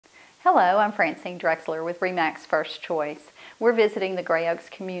Hello, I'm Francine Drexler with RE/MAX First Choice. We're visiting the Gray Oaks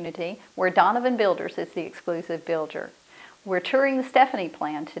community where Donovan Builders is the exclusive builder. We're touring the Stephanie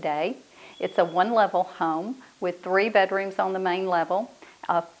plan today. It's a one-level home with 3 bedrooms on the main level,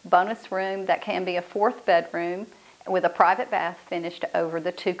 a bonus room that can be a 4th bedroom with a private bath finished over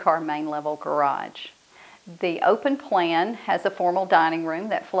the 2-car main level garage. The open plan has a formal dining room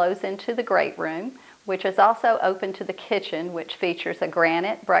that flows into the great room, which is also open to the kitchen, which features a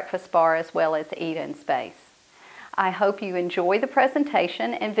granite breakfast bar as well as eat-in space. I hope you enjoy the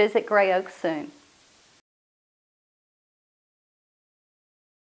presentation and visit Gray Oaks soon.